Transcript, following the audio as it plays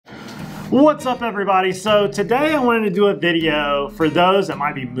What's up, everybody? So today I wanted to do a video for those that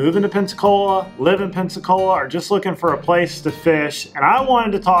might be moving to Pensacola, live in Pensacola, or just looking for a place to fish. And I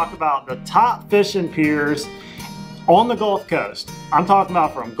wanted to talk about the top fishing piers on the Gulf Coast. I'm talking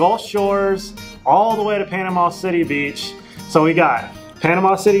about from Gulf Shores all the way to Panama City Beach. So we got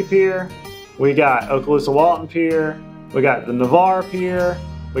Panama City Pier, we got Okaloosa Walton Pier, we got the Navarre Pier,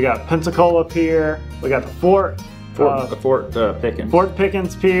 we got Pensacola Pier, we got the Fort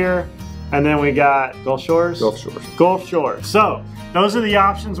Pickens Pier, and then we got Gulf Shores? Gulf Shores. So those are the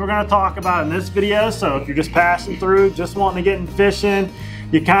options we're gonna talk about in this video. So if you're just passing through, just wanting to get in fishing,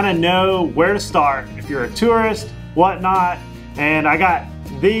 you kind of know where to start. If you're a tourist, whatnot. And I got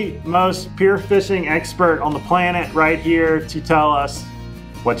the most pier fishing expert on the planet right here to tell us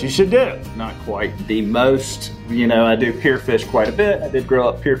what you should do. Not quite the most, you know, I do pier fish quite a bit. I did grow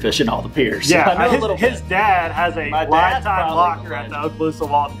up pier fishing all the piers. Yeah, so I know a little his dad has a lifetime locker at the Okaloosa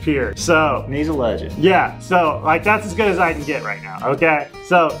Walton Pier. So and he's a legend. Yeah, so like that's as good as I can get right now, okay?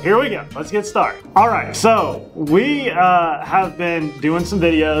 So here we go, let's get started. All right, so we have been doing some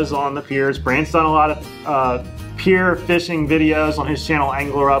videos on the piers. Brant's done a lot of pier fishing videos on his channel,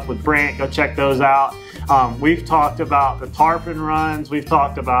 Angler Up with Brant. Go check those out. We've talked about the tarpon runs. We've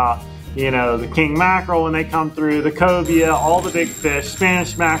talked about, you know, the king mackerel when they come through, the cobia, all the big fish,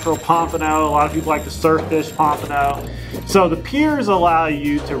 Spanish mackerel, pompano. A lot of people like to surf fish pompano. So the piers allow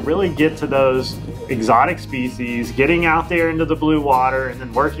you to really get to those exotic species, getting out there into the blue water and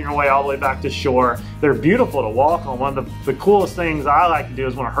then working your way all the way back to shore. They're beautiful to walk on. One of the coolest things I like to do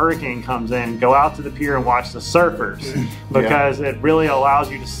is when a hurricane comes in, go out to the pier and watch the surfers because it really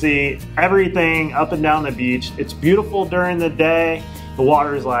allows you to see everything up and down the beach. It's beautiful during the day. The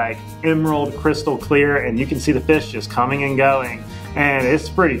water is like emerald crystal clear and you can see the fish just coming and going, and it's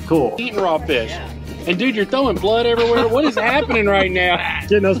pretty cool. Eating raw fish. And dude, you're throwing blood everywhere. What is happening right now?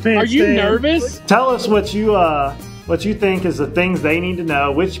 Getting those pants. Are you nervous? Tell us what you think is the things they need to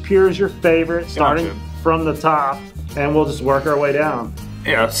know. Which pier is your favorite, starting from the top, and we'll just work our way down.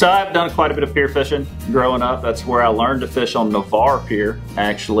 Yeah, so I've done quite a bit of pier fishing growing up. That's where I learned to fish on Navarre Pier,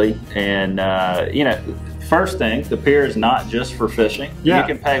 actually. And you know, first thing, the pier is not just for fishing. You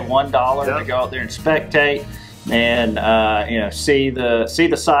can pay $1 to go out there and spectate and you know, see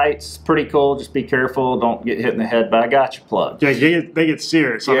the sights. Pretty cool. Just be careful, don't get hit in the head by a gotcha plug. Yeah, they get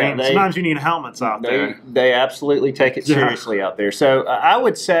serious. I mean, sometimes you need helmets out there. They absolutely take it seriously out there. So I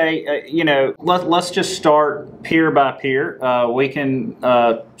would say, you know, let's just start pier by pier. We can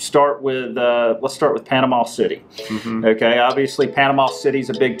start with let's start with Panama City. Okay, obviously Panama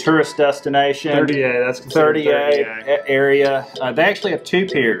City's a big tourist destination. 30A, that's considered 30A area. They actually have two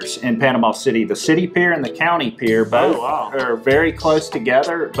piers in Panama City: the city pier and the county pier. Both are very close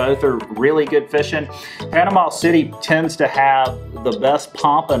together. Both are really good fishing. Panama City tends to have the best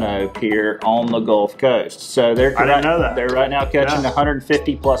pompano pier on the Gulf Coast. So they're right now catching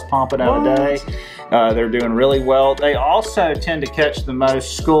 150 plus pompano a day. They're doing really well. They also tend to catch the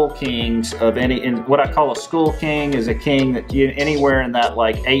most school kings of any. And what I call a school king is a king that anywhere in that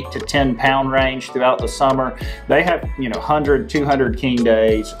like 8 to 10 pound range throughout the summer. They have, you know, 100, 200 king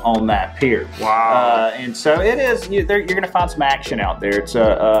days on that pier. Wow. And so it is. You're going to find some action out there. It's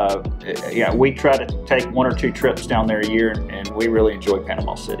yeah. We try to take 1 or 2 trips down there a year, and we really enjoy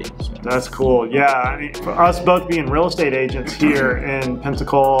Panama City. So. That's cool. Yeah, I mean, for us both being real estate agents here in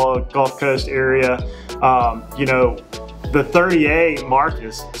Pensacola, Gulf Coast area. You know, the 30A mark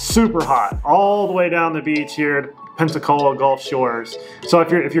is super hot all the way down the beach here at Pensacola Gulf Shores. So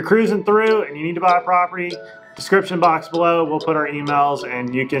if you're cruising through and you need to buy a property, description box below, we'll put our emails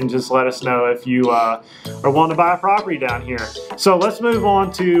and you can just let us know if you are wanting to buy a property down here. So let's move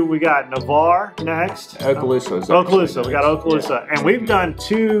on to, we got Navarre next. Okaloosa. We got Okaloosa. And we've done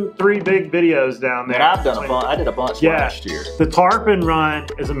 2-3 big videos down there. And I've done a bunch. I did a bunch last year. The tarpon run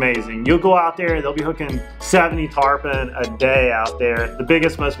is amazing. You'll go out there, they'll be hooking 70 tarpon a day out there. The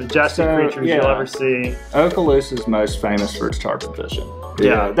biggest, most majestic creatures you'll ever see. Okaloosa is most famous for its tarpon fishing.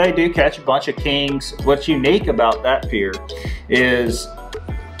 Yeah, they do catch a bunch of kings. What's unique about that pier is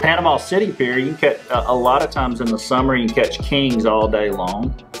Panama City Pier, you can catch a lot of times in the summer, you can catch kings all day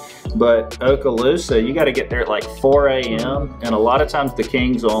long. But Okaloosa, you got to get there at like 4 a.m. and a lot of times the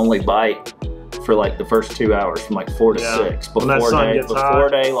kings will only bite for like the first 2 hours, from like 4 to 6 before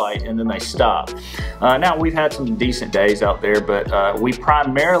daylight, and then they stop. Now we've had some decent days out there, but we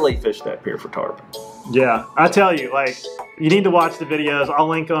primarily fish that pier for tarpon. Yeah, I tell you, like, you need to watch the videos. I'll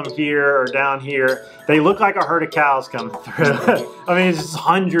link them here or down here. They look like a herd of cows coming through. I mean, it's just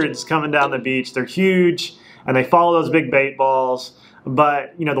hundreds coming down the beach. They're huge, and they follow those big bait balls.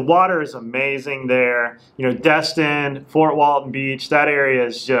 But, you know, the water is amazing there. You know, Destin, Fort Walton Beach, that area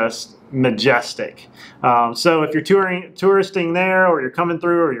is just majestic. So if you're touristing there, or you're coming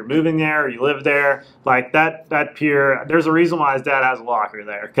through, or you're moving there, or you live there, like that pier, there's a reason why his dad has a locker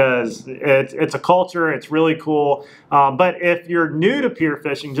there, because it's a culture. It's really cool. But if you're new to pier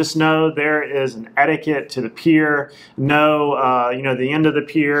fishing, just know there is an etiquette to the pier. Know, you know, the end of the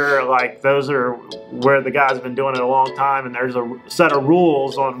pier, like those are where the guys have been doing it a long time, and there's a set of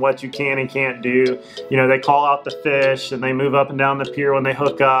rules on what you can and can't do. You know, they call out the fish and they move up and down the pier when they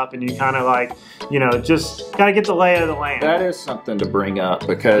hook up, and you kind of like, you know, just gotta get the lay of the land. That is something to bring up,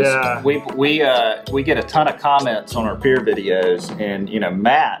 because we get a ton of comments on our pier videos, and you know,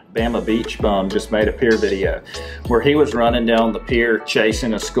 Matt, Bama Beach Bum, just made a pier video where he was running down the pier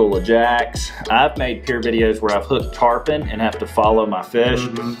chasing a school of jacks. I've made pier videos where I've hooked tarpon and have to follow my fish.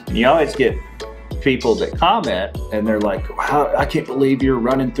 And you always get people that comment and they're like, wow, I can't believe you're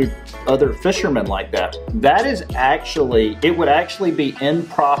running through other fishermen like that. That is actually, it would actually be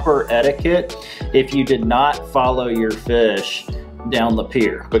improper etiquette if you did not follow your fish down the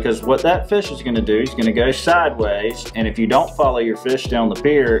pier, because what that fish is going to do, he's going to go sideways, and if you don't follow your fish down the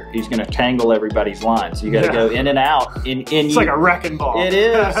pier, he's going to tangle everybody's lines. So you got to go in and out. It's like a wrecking ball. It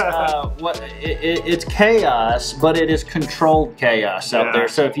is. It's chaos, but it is controlled chaos out there.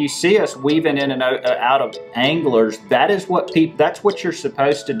 So if you see us weaving in and out of anglers, that is what that's what you're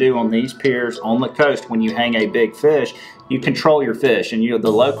supposed to do on these piers on the coast. When you hang a big fish, you control your fish, and the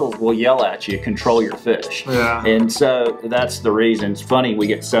locals will yell at you, control your fish. And so that's the reason. It's funny, we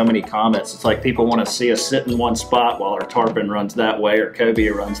get so many comments. It's like people want to see us sit in one spot while our tarpon runs that way or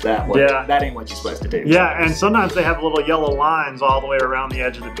cobia runs that way. That ain't what you're supposed to do. And sometimes they have little yellow lines all the way around the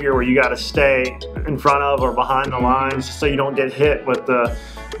edge of the pier where you got to stay in front of or behind the lines so you don't get hit with the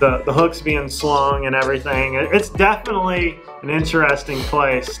hooks being slung and everything. It's definitely an interesting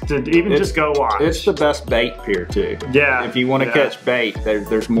place to even just go watch. It's the best bait pier too. If you want to catch bait,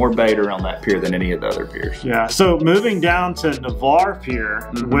 there's more bait around that pier than any of the other piers. So moving down to Navarre Pier,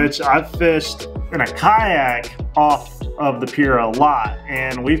 which I've fished in a kayak off of the pier a lot,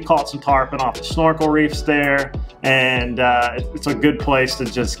 and we've caught some tarpon off the snorkel reefs there, and it's a good place to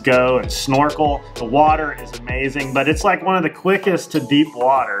just go and snorkel. The water is amazing, but it's like one of the quickest to deep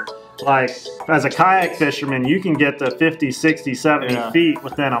water. Like, as a kayak fisherman, you can get to 50, 60, 70 feet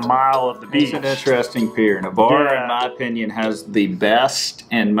within a mile of the beach. It's an interesting pier. Navarre, in my opinion, has the best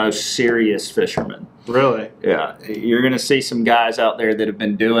and most serious fishermen. Really? Yeah. You're going to see some guys out there that have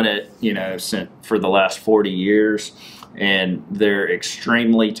been doing it, you know, for the last 40 years, and they're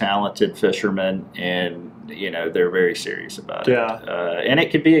extremely talented fishermen, and, you know, they're very serious about it. And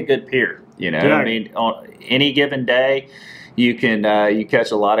it could be a good pier, you know. I mean, on any given day, you can you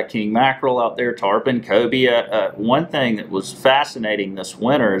catch a lot of king mackerel out there, tarpon, cobia. One thing that was fascinating this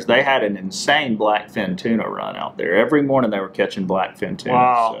winter is they had an insane blackfin tuna run out there. Every morning they were catching blackfin tuna.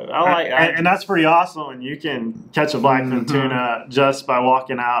 Wow. So and that's pretty awesome when you can catch a blackfin tuna just by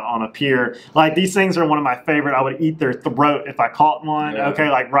walking out on a pier. Like, these things are one of my favorite. I would eat their throat if I caught one. Okay,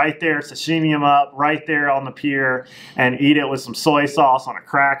 like right there, sashimi them up right there on the pier and eat it with some soy sauce on a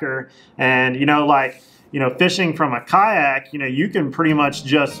cracker. And, you know, like, you know, fishing from a kayak, you know, you can pretty much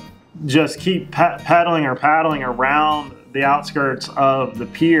just keep paddling around the outskirts of the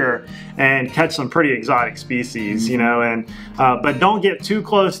pier and catch some pretty exotic species, you know, and but don't get too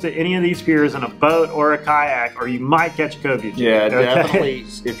close to any of these piers in a boat or a kayak, or you might catch a cobia. Definitely.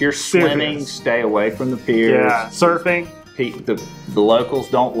 If you're swimming, stay away from the piers. Surfing. The locals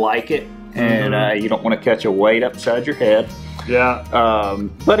don't like it, and you don't want to catch a weight upside your head.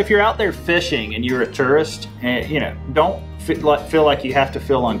 But if you're out there fishing and you're a tourist, and you know, don't feel like you have to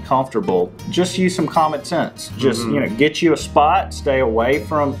feel uncomfortable. Just use some common sense. Just you know, get you a spot, stay away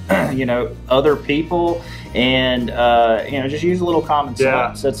from you know, other people, and you know, just use a little common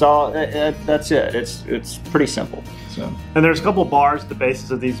sense. That's all. That's it. It's pretty simple. So. And there's a couple bars at the bases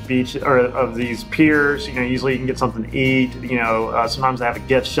of these of these piers. You know, usually you can get something to eat. You know, sometimes they have a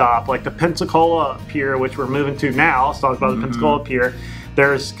gift shop, like the Pensacola Pier, which we're moving to now. Let's talk about the Pensacola Pier.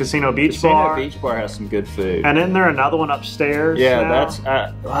 There's Casino Beach Bar. Casino Beach Bar has some good food. And isn't there another one upstairs? That's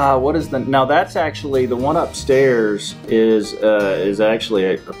what is the? Now that's actually the one upstairs is actually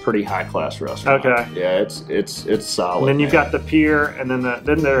a pretty high class restaurant. Yeah, it's solid. And then you've got the pier, and then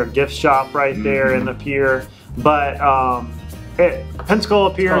there's a gift shop right there in the pier. But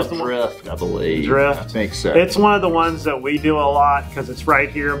Pensacola Pier is the Drift, I believe. Drift. I think so. It's one of the ones that we do a lot because it's right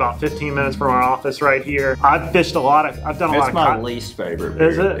here, about 15 minutes from our office right here. I've fished I've done a lot of. It's my least favorite pier.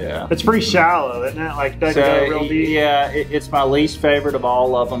 Is it? Yeah. It's pretty shallow, isn't it? Like, that go real deep. Yeah, it's my least favorite of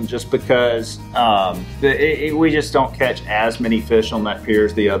all of them, just because we just don't catch as many fish on that pier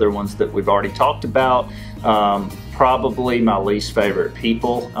as the other ones that we've already talked about. probably my least favorite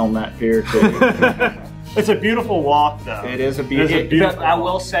people on that pier too. It's a beautiful walk, though. It is a beautiful. I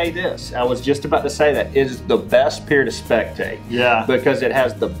will say this. I was just about to say that it is the best pier to spectate. Yeah. Because it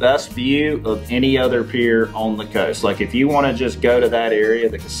has the best view of any other pier on the coast. Like if you want to just go to that area,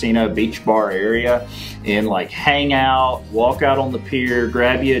 the casino beach bar area, and like hang out, walk out on the pier,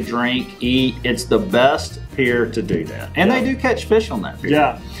 grab you a drink, eat. It's the best pier to do that. And they do catch fish on that pier.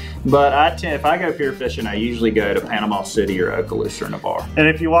 Yeah. But if I go pier fishing, I usually go to Panama City or Okaloosa or Navarre. And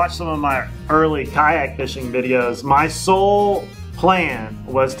if you watch some of my early kayak fishing videos, my sole plan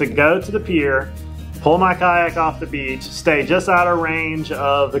was to go to the pier, pull my kayak off the beach, stay just out of range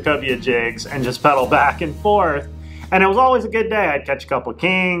of the cobia jigs, and just pedal back and forth. And it was always a good day. I'd catch a couple of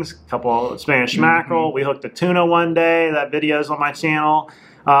kings, a couple of Spanish mackerel. We hooked a tuna one day. That video's on my channel.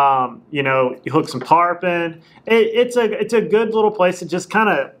 You know, you hook some tarpon. It's a good little place to just kind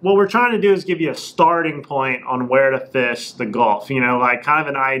of, what we're trying to do is give you a starting point on where to fish the Gulf, you know, like kind of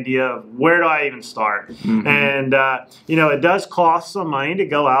an idea of where do I even start. And, you know, it does cost some money to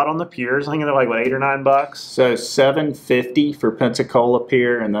go out on the piers. I think they're like, what, $8 or $9? So $7.50 for Pensacola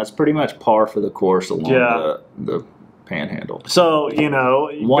Pier, and that's pretty much par for the course along the Panhandle. So, you know,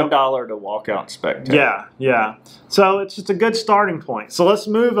 $1 to walk out and spectate. Yeah, yeah. So it's just a good starting point. So let's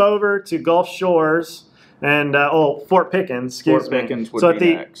move over to Gulf Shores and Fort Pickens. Excuse me. Fort Pickens would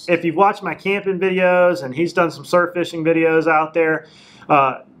be next. If you've watched my camping videos, and he's done some surf fishing videos out there,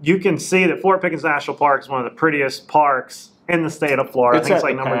 you can see that Fort Pickens National Park is one of the prettiest parks in the state of Florida. I think it's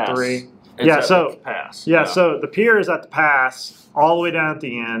like number 3. It's at the pass. Yeah, so the pier is at the pass, all the way down at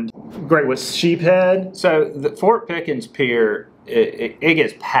the end. Great with Sheephead. So the Fort Pickens Pier, it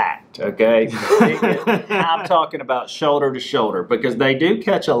gets packed, okay? I'm talking about shoulder to shoulder, because they do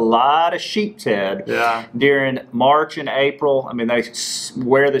catch a lot of sheep's head during March and April. I mean, they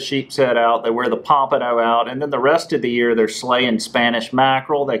wear the sheep's head out, they wear the pompano out, and then the rest of the year they're slaying Spanish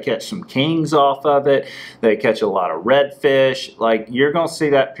mackerel. They catch some kings off of it. They catch a lot of redfish. Like, you're going to see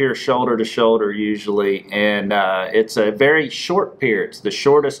that pier shoulder to shoulder usually, and it's a very short pier. It's the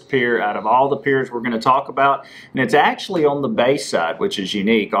shortest pier out of all the piers we're going to talk about, and it's actually on the bay side, which is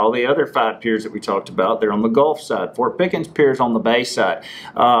unique. All the other 5 piers that we talked about, they're on the Gulf side. Fort Pickens Pier is on the bay side.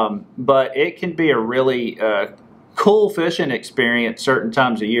 But it can be a really cool fishing experience certain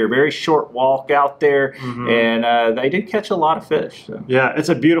times of year. Very short walk out there, and they do catch a lot of fish. So. Yeah, it's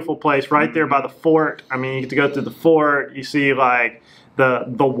a beautiful place right there by the fort. I mean, you get to go through the fort. You see like the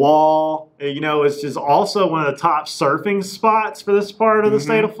wall, you know, is just also one of the top surfing spots for this part of the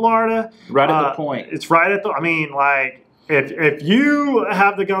state of Florida. Right at the point. It's right at the, I mean, like, if you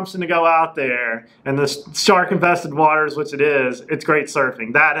have the gumption to go out there in the shark-infested waters, which it is, it's great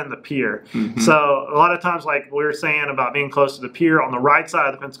surfing. That and the pier. So a lot of times, like we were saying about being close to the pier, on the right side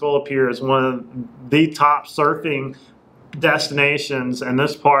of the Pensacola Pier is one of the top surfing destinations in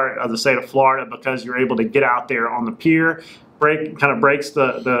this part of the state of Florida, because you're able to get out there on the pier. Kind of breaks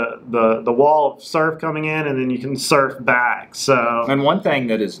the wall of surf coming in, and then you can surf back. So, and one thing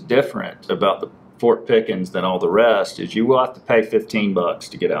that is different about the Fort Pickens than all the rest is you will have to pay $15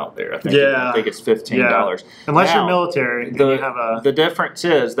 to get out there. I think it's $15. Unless now, you're military, then you have a... The difference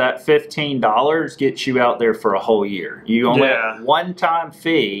is that $15 gets you out there for a whole year. You only have one-time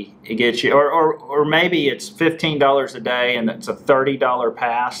fee. It gets you, or maybe it's $15 a day and it's a $30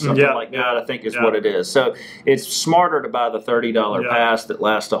 pass, something like that. I think is what it is. So it's smarter to buy the $30 pass that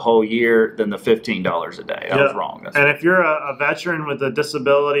lasts a whole year than the $15 a day. I was wrong. And if you're a veteran with a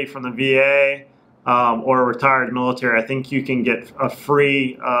disability from the VA, or a retired military, I think you can get a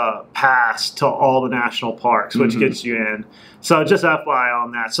free pass to all the national parks, which gets you in. So just FYI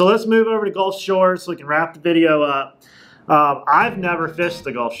on that. So let's move over to Gulf Shores so we can wrap the video up. I've never fished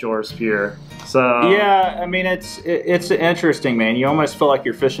the Gulf Shores Pier. So yeah, I mean, it's interesting, man. You almost feel like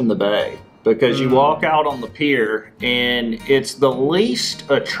you're fishing the bay, because you walk out on the pier and it's the least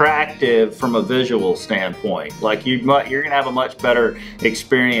attractive from a visual standpoint. Like you're gonna have a much better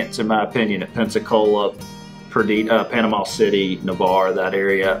experience, in my opinion, at Pensacola, Panama City, Navarre, that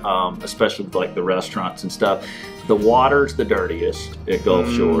area, especially with like the restaurants and stuff. The water's the dirtiest at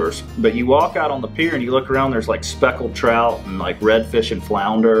Gulf Shores, but you walk out on the pier and you look around, there's like speckled trout and like redfish and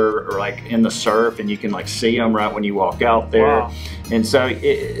flounder or like in the surf, and you can like see them right when you walk out there. And so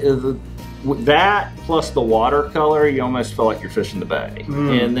that plus the watercolor, you almost feel like you're fishing the bay.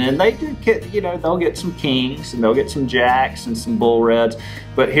 And then they do get, you know, they'll get some kings and they'll get some jacks and some bull reds.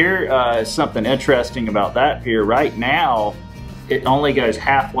 But here is something interesting about that pier. Right now, it only goes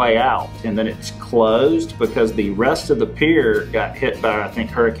halfway out and then it's closed because the rest of the pier got hit by, I think,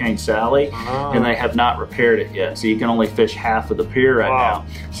 Hurricane Sally, and they have not repaired it yet. So you can only fish half of the pier right now.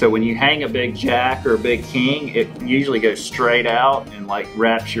 So when you hang a big jack or a big king, it usually goes straight out and like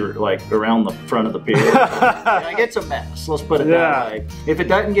wraps your, like around the front of the pier. Like, it's a mess, let's put it that way. If it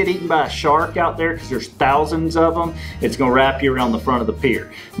doesn't get eaten by a shark out there, because there's thousands of them, it's gonna wrap you around the front of the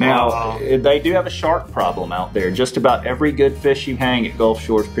pier. Now, they do have a shark problem out there. Just about every good fish you hang at Gulf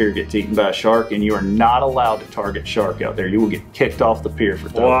Shores Pier gets eaten by a shark, and you are not allowed to target shark out there. You will get kicked off the pier for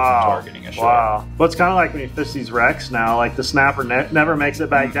targeting a shark. Well, it's kind of like when you fish these wrecks now, like the snapper never makes it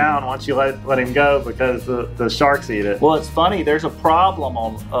back down once you let him go because the sharks eat it. Well, it's funny, there's a problem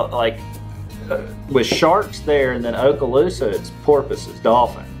on with sharks there, and then Okaloosa, it's porpoises,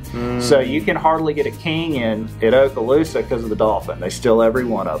 dolphin. So you can hardly get a king in at Okaloosa because of the dolphin. They steal every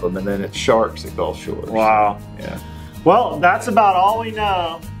one of them, and then it's sharks at Gulf Shores. Wow. Yeah. Well, that's about all we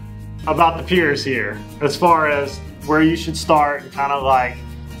know about the piers here, as far as where you should start and kind of like,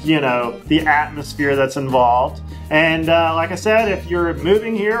 you know, the atmosphere that's involved. And like I said, if you're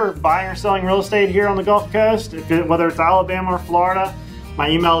moving here or buying or selling real estate here on the Gulf Coast, whether it's Alabama or Florida, my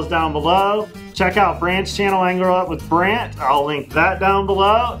email is down below. Check out Brant's channel, Angler Up with Brant. I'll link that down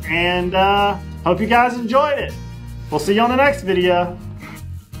below. And hope you guys enjoyed it. We'll see you on the next video.